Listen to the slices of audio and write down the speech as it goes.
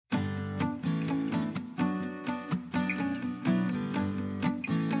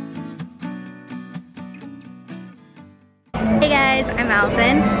guys, I'm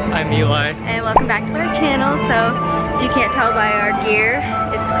Allison. I'm Eli. And welcome back to our channel. So, if you can't tell by our gear,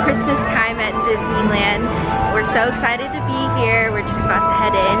 it's Christmas time at Disneyland. We're so excited to be here. We're just about to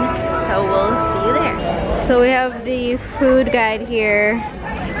head in, so we'll see you there. So we have the food guide here.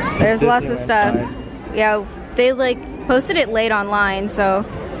 There's lots of stuff. Yeah, they like posted it late online, so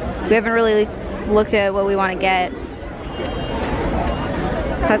we haven't really looked at what we want to get.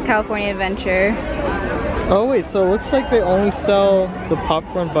 That's California Adventure. Oh wait, so it looks like they only sell the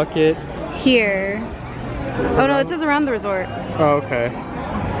popcorn bucket here. Oh no, it says around the resort. Oh, okay.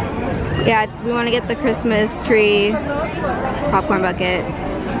 Yeah, we want to get the Christmas tree popcorn bucket.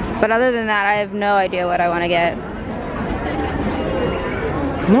 But other than that, I have no idea what I want to get.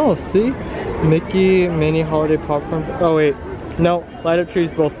 No, see? Mickey, mini holiday popcorn. Oh wait, no, light up trees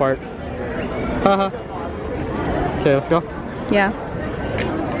both parks. Haha. Okay, let's go. Yeah.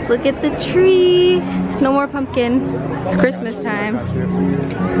 Look at the tree. No more pumpkin. It's Christmas time. Look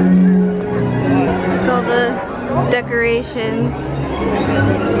at all the decorations.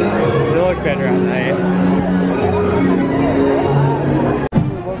 It'll look better at night.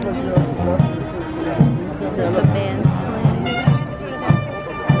 So the band's playing.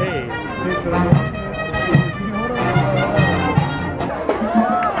 Hey, take the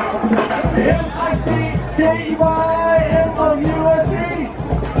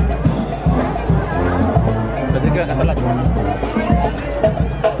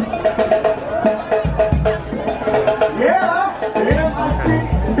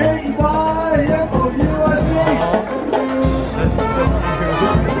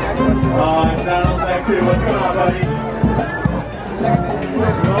What's going on, buddy?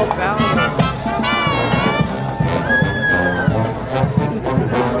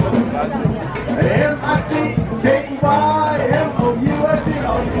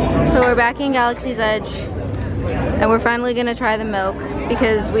 So we're back in Galaxy's Edge, and we're finally gonna try the milk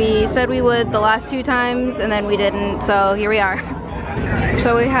because we said we would the last 2 times and then we didn't, so here we are.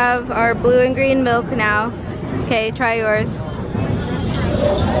 So we have our blue and green milk now. Okay, try yours.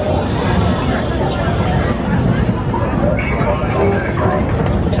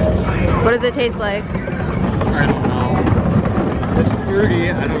 What does it taste like? I don't know. It's fruity,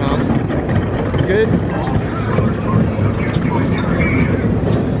 I don't know. It's good.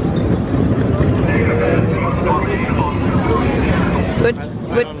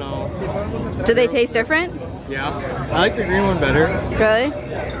 I don't know. Do they taste different? Yeah. I like the green one better. Really?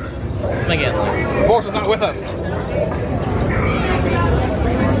 Like it. Force is not with us.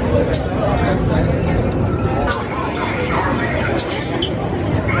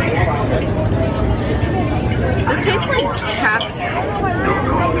 This tastes like chapstick.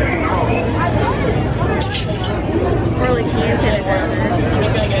 Or like hand sanitizer.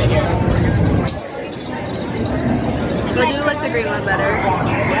 I do like the green one better.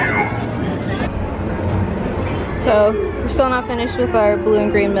 So, we're still not finished with our blue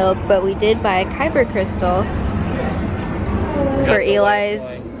and green milk, but we did buy a Kyber crystal for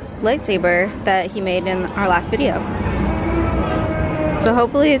Eli's lightsaber that he made in our last video. So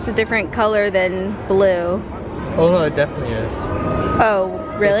hopefully it's a different color than blue. Oh no, it definitely is. Oh,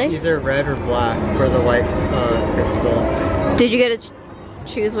 really? It's either red or black for the white crystal. Did you get to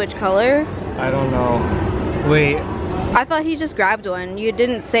choose which color? I don't know. Wait. I thought he just grabbed one. You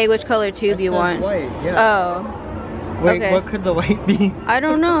didn't say which color tube you want. White, yeah. Oh. Wait, okay. What could the white be? I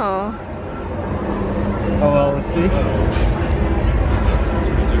don't know. Oh well, let's see.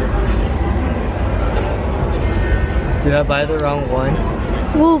 Did I buy the wrong one?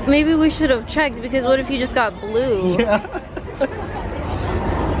 Well, maybe we should have checked, because what if you just got blue? Yeah.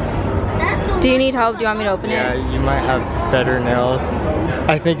 Do you need help? Do you want me to open it? Yeah, you might have better nails.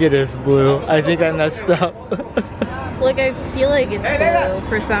 I think it is blue. I think I messed up. Like, I feel like it's blue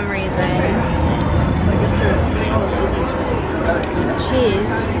for some reason.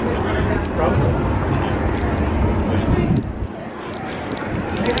 Jeez.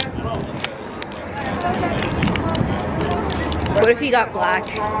 What if you got black?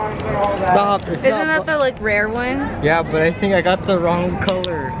 Stop. Isn't that the like rare one? Yeah, but I think I got the wrong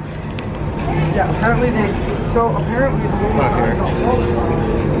color. Yeah, apparently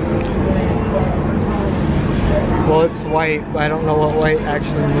Well, it's white, but I don't know what white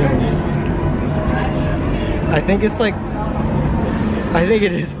actually means. I think it's like, I think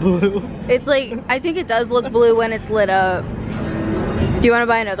it is blue. It's like, I think it does look blue when it's lit up. Do you want to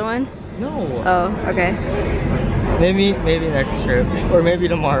buy another one? No. Oh, okay. Maybe next trip, or maybe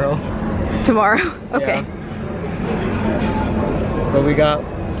tomorrow. Tomorrow, okay. Yeah. But we got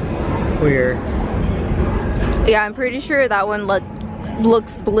clear. Yeah, I'm pretty sure that one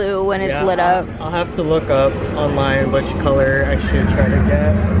looks blue when it's lit up. I'll have to look up online which color I should try to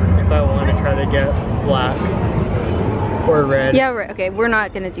get if I want to try to get black or red. Yeah, right. Okay, we're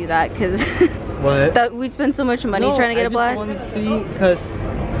not gonna do that because what? We'd spend so much money trying to get a black. I just want to see, because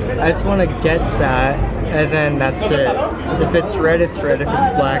I just want to get that, and then that's it. If it's red, it's red. If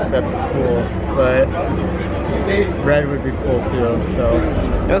it's black, that's cool. But red would be cool too. So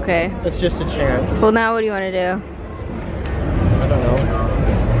okay, it's just a chance. Well, now what do you want to do? I don't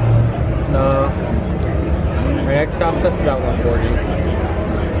know. My next fast pass is at 140.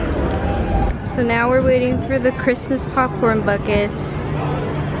 So now we're waiting for the Christmas popcorn buckets,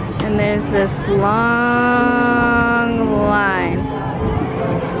 and there's this long line.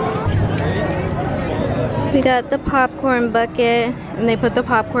 We got the popcorn bucket, and they put the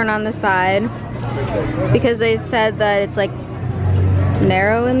popcorn on the side because they said that it's like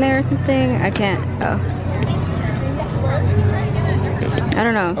narrow in there or something. I can't, I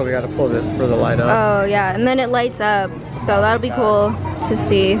don't know. Oh, we gotta pull this for the light up. Oh yeah, and then it lights up, so that'll be cool to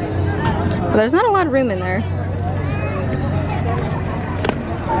see. But there's not a lot of room in there.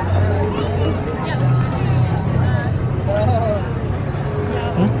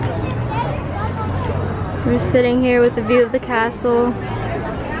 We're sitting here with a view of the castle.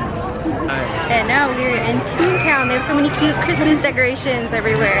 And now we're in Toontown. They have so many cute Christmas decorations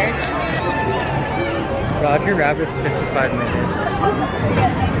everywhere. Roger Rabbit's 55 minutes.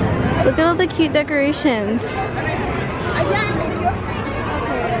 Look at all the cute decorations.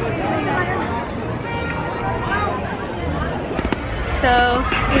 So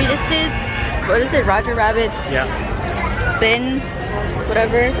we just did, what is it, Roger Rabbit's spin,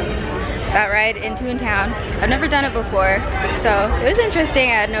 whatever, that ride in Toontown. I've never done it before, so it was interesting.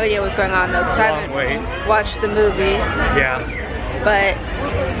 I had no idea what was going on though, because I haven't watched the movie. Yeah. But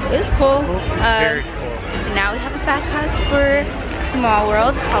it was cool. Very cool. Now we have a fast pass for Small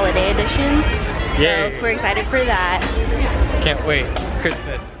World Holiday Edition. Yay. So we're excited for that. Can't wait.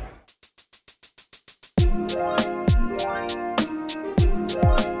 Christmas.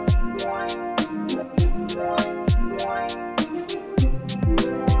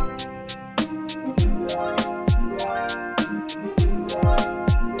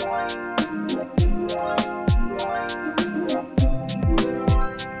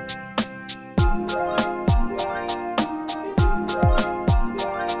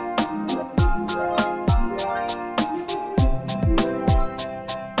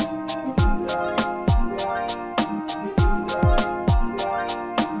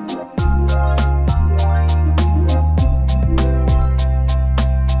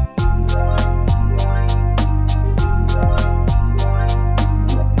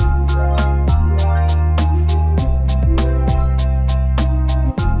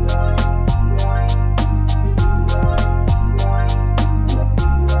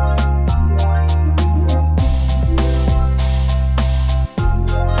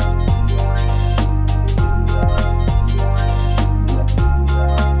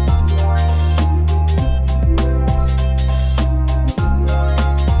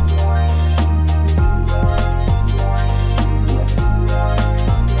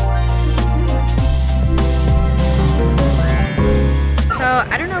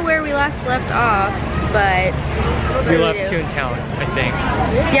 Left off, but we left Toontown, I think.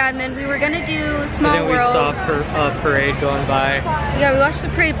 Yeah, and then we were gonna do Small World. And then we saw a parade going by. Yeah, we watched the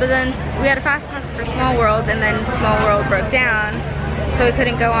parade, but then we had a fast pass for Small World, and then Small World broke down, so we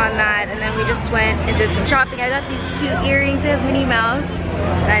couldn't go on that. And then we just went and did some shopping. I got these cute earrings that have Minnie Mouse,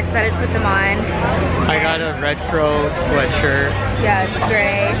 and I decided to put them on. I got a retro sweatshirt. Yeah, it's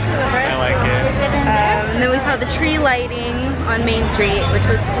gray. I like it. And then we saw the tree lighting on Main Street, which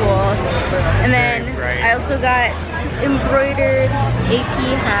was cool. And then I also got this embroidered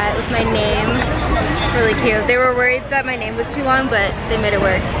AP hat with my name. Really cute. They were worried that my name was too long, but they made it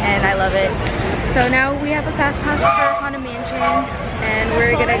work, and I love it. So now we have a fast pass for Haunted Mansion, and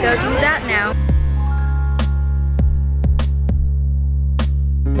we're gonna go do that now.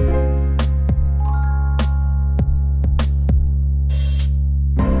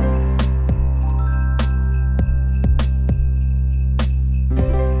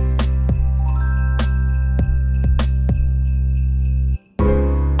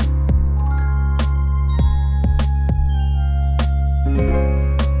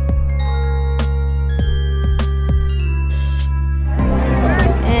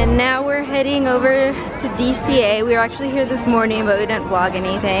 Heading over to DCA. We were actually here this morning, but we didn't vlog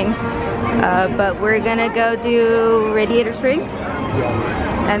anything. But we're gonna go do Radiator Springs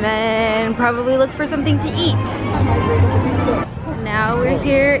and then probably look for something to eat. Now we're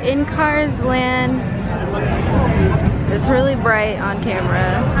here in Cars Land It's really bright on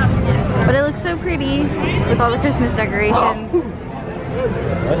camera, but it looks so pretty with all the Christmas decorations.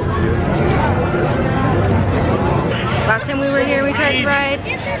 Last time we were here, we tried to ride.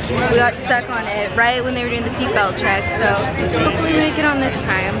 We got stuck on it right when they were doing the seatbelt check, so hopefully we make it on this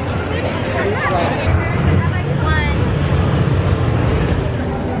time.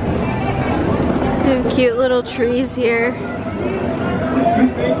 They have cute little trees here.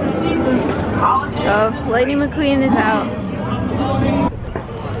 Oh, Lightning McQueen is out.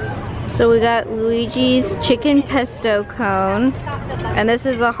 So we got Luigi's chicken pesto cone, and this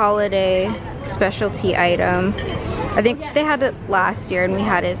is a holiday specialty item. I think they had it last year and we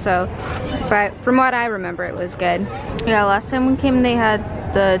had it, so from what I remember, it was good. Yeah, last time we came they had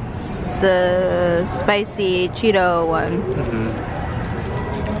the spicy Cheeto one.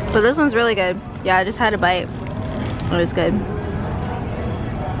 But this one's really good. Yeah, I just had a bite. It was good.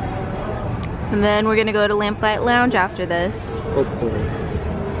 And then we're gonna go to Lamplight Lounge after this. Hopefully.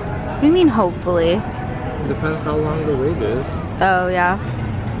 What do you mean hopefully? It depends how long the wait is. Oh yeah.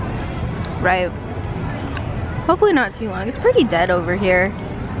 Right. Hopefully not too long. It's pretty dead over here.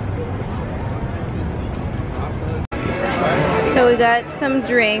 So we got some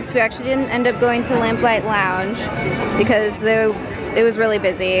drinks. We actually didn't end up going to Lamplight Lounge because it was really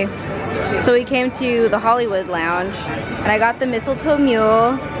busy. So we came to the Hollywood Lounge, and I got the mistletoe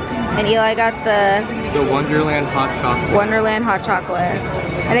mule, and Eli got the Wonderland hot chocolate. Wonderland hot chocolate.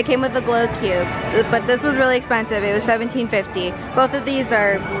 And it came with a glow cube. But this was really expensive. It was $17.50. Both of these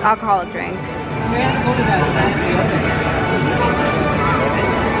are alcoholic drinks.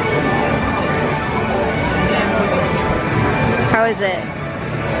 How is it?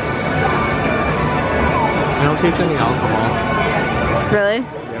 I don't taste any alcohol. Really?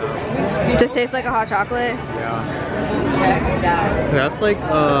 Yeah. Just tastes like a hot chocolate? Yeah. That's like,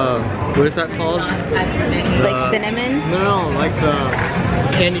 what is that called? Like cinnamon? No, like the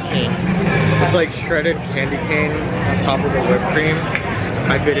candy cane. It's like shredded candy cane on top of the whipped cream.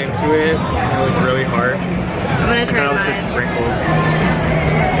 I bit into it, and it was really hard. I'm gonna try that was mine. just sprinkles.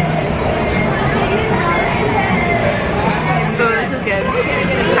 Oh, this is good.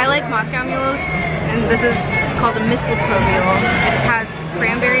 I like Moscow mules, and this is called a mistletoe mule. And it has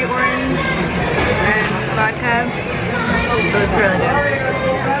cranberry orange and vodka. So it's really good.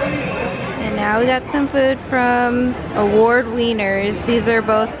 And now we got some food from Award Wieners. These are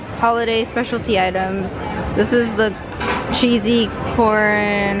both holiday specialty items. This is the cheesy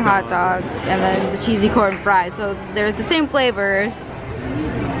corn hot dog and then the cheesy corn fries. So they're the same flavors,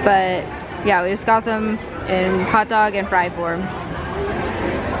 but yeah, we just got them in hot dog and fry form.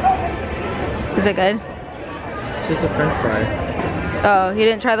 Is it good? It's just a french fry. Oh, you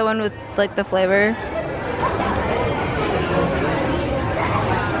didn't try the one with like the flavor?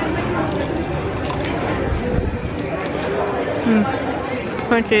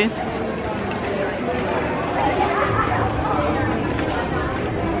 Crunchy.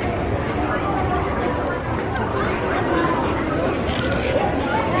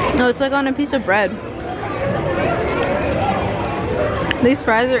 No, it's like on a piece of bread. These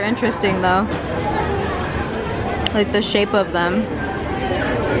fries are interesting though. Like the shape of them.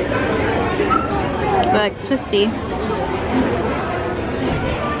 Like twisty.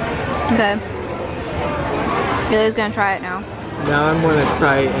 Okay. Eli's gonna try it now. Now I'm gonna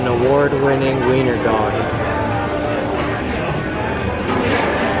try an award-winning wiener dog.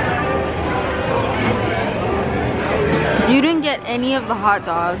 You didn't get any of the hot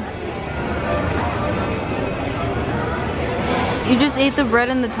dog. You just ate the bread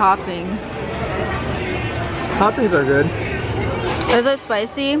and the toppings. Toppings are good. Is it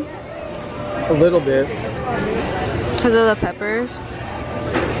spicy? A little bit. Because of the peppers?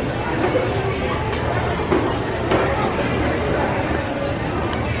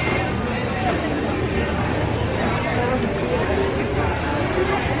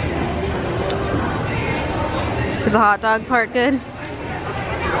 Is the hot dog part good?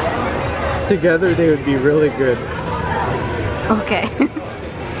 Together they would be really good. Okay.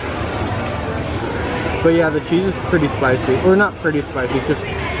 But yeah, the cheese is pretty spicy. Or not pretty spicy, it's just,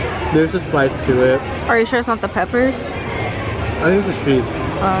 there's a spice to it. Are you sure it's not the peppers? I think it's the cheese.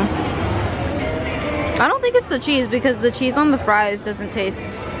 Oh. I don't think it's the cheese because the cheese on the fries doesn't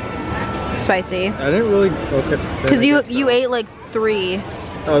taste spicy. I didn't really, okay. Because you ate like 3.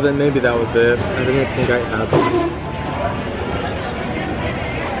 Oh, then maybe that was it. I didn't think I had them.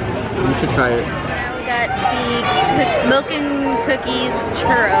 You should try it. Now we got the milk and cookies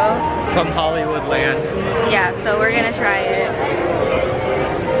churro. From Hollywood Land. Yeah, so we're gonna try it.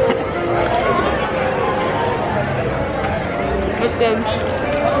 It's good.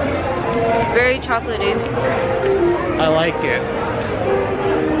 Very chocolatey. I like it.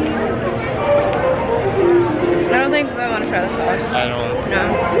 I don't think I want to try the sauce. I don't. No.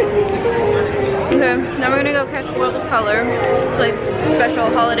 Okay, now we're gonna go catch World of Color. It's like special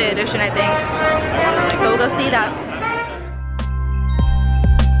holiday edition, I think. So we'll go see that.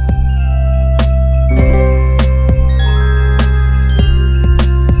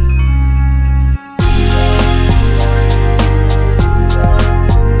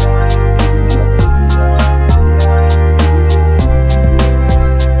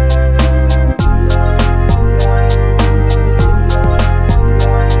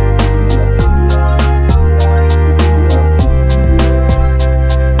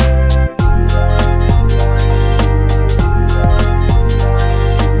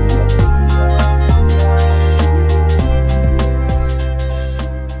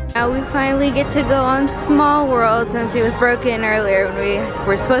 Finally get to go on Small World since it was broken earlier when we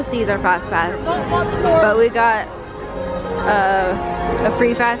were supposed to use our fast pass, but we got a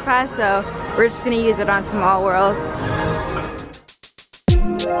free fast pass, so we're just gonna use it on Small World.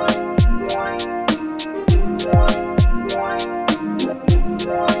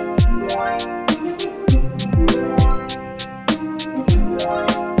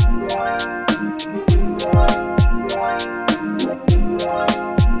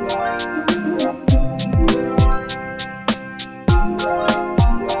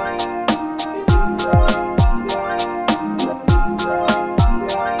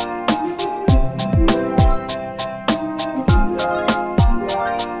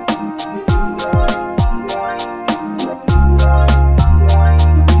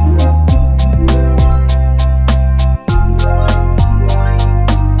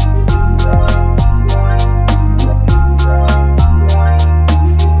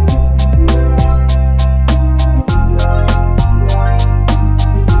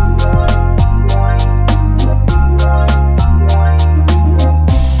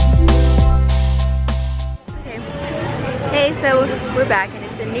 So we're back and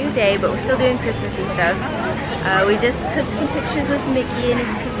it's a new day, but we're still doing Christmassy stuff. We just took some pictures with Mickey in his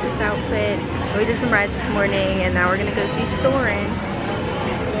Christmas outfit. We did some rides this morning, and now we're gonna go do Soarin'.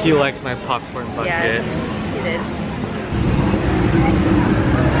 You liked my popcorn bucket. Yeah, he did.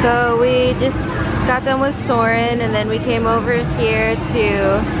 So we just got done with Soarin', and then we came over here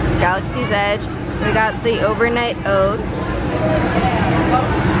to Galaxy's Edge. We got the overnight oats.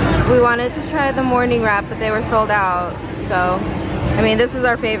 We wanted to try the morning wrap, but they were sold out. So, I mean, this is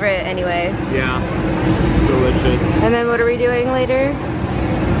our favorite anyway. Yeah, delicious. And then what are we doing later?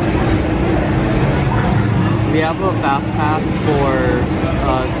 We have a fast pass for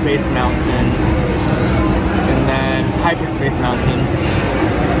Space Mountain, and then Hyperspace Mountain,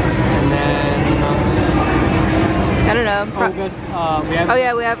 and then I don't know. Oga's,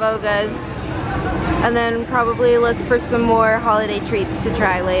 we have Oga's, and then probably look for some more holiday treats to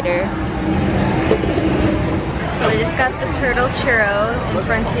try later. So we just got the turtle churro in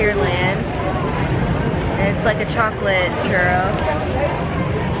Frontierland, and it's like a chocolate churro.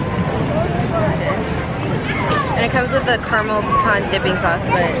 And it comes with the caramel pecan dipping sauce,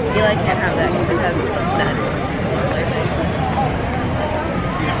 but Eli can't have that because it has nuts.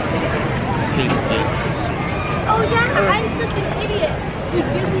 Tasty. Oh yeah, I'm such an idiot.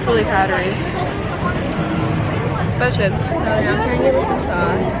 Fully powdery. But it's good. So now I'm trying it with the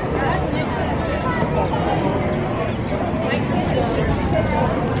sauce.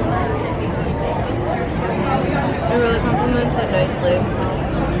 It really complements it nicely.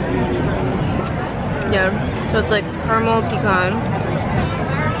 Yeah, so it's like caramel pecan.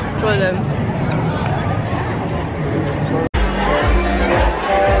 It's really good.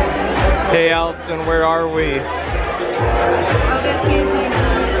 Hey Allison, where are we? August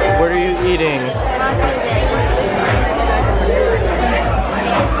Cantina. What are you eating?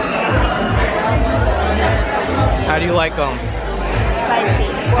 How do you like them? Spicy.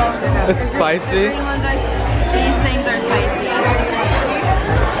 Well, It's spicy? The green ones are, these things are spicy.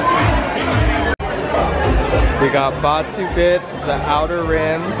 We got Batu Bits, the Outer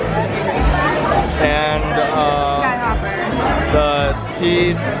Rim, and Skyhopper. the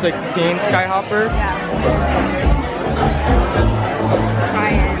T16 Skyhopper. Yeah. Try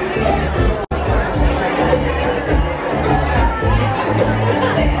it.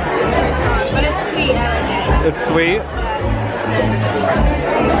 But it's sweet, I like it. It's sweet. I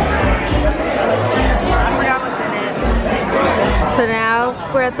forgot what's in it. So now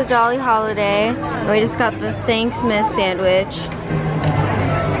we're at the Jolly Holiday, and we just got the Thanksmas sandwich.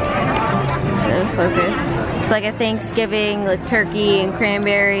 Focus. It's like a Thanksgiving, like turkey and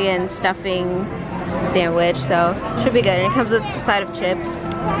cranberry and stuffing sandwich, so should be good. And it comes with a side of chips.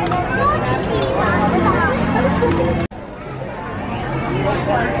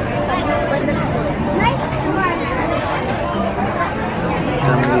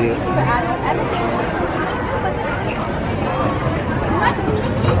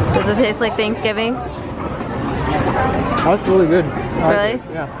 Does it taste like Thanksgiving? That's really good. Really?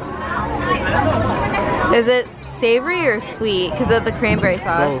 Yeah. Is it savory or sweet? Because of the cranberry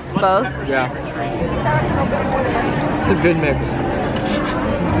sauce? Both? Yeah. It's a good mix.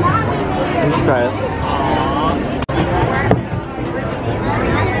 Let's try it.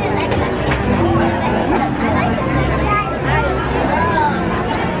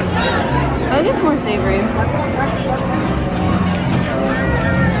 I think it's more savory.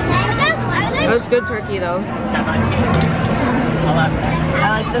 It's good turkey though. I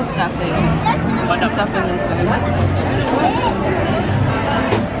like the stuffing. The stuffing is good.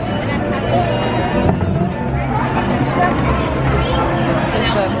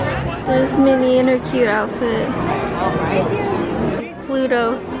 There's Minnie in her cute outfit.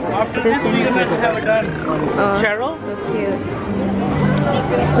 Pluto. This in Cheryl? So cute.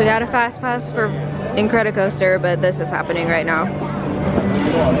 We got a fast pass for Incredicoaster, but this is happening right now.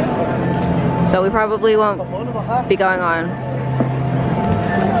 So we probably won't be going on.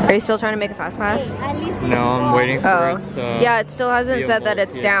 Are you still trying to make a fast pass? No, I'm waiting for it to yeah, it still hasn't said that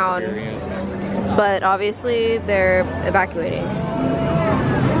it's down, but obviously they're evacuating.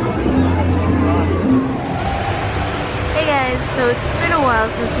 Hey guys, so it's been a while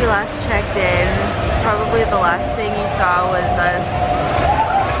since we last checked in. Probably the last thing you saw was us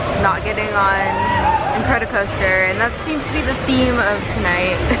not getting on Incredicoaster, and that seems to be the theme of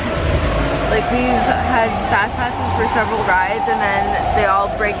tonight. Like, we've had fast passes for several rides, and then they all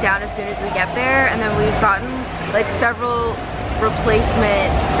break down as soon as we get there, and then we've gotten like several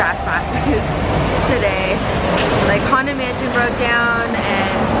replacement fast passes today. Like Haunted Mansion broke down, and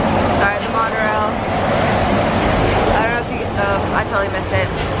sorry, the monorail. I don't know if you, I totally missed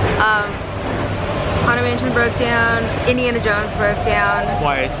it. Haunted Mansion broke down, Indiana Jones broke down.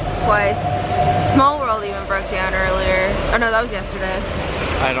 Twice. Small World even broke down earlier. Oh no, that was yesterday.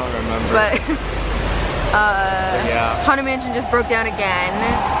 I don't remember. But yeah. Haunted Mansion just broke down again.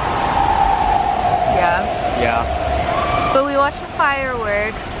 Yeah. Yeah. But we watched the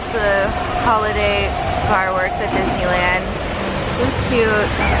fireworks, the holiday fireworks at Disneyland. It was cute.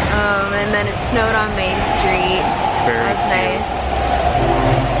 And then it snowed on Main Street. Very That was nice.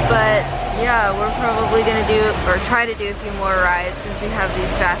 But yeah, we're probably gonna do, or try to do a few more rides since we have these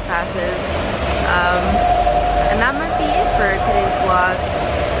fast passes. And that might be it for today's vlog.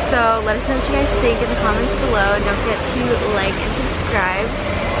 So let us know what you guys think in the comments below, and don't forget to like and subscribe,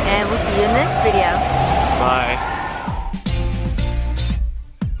 and we'll see you in the next video. Bye.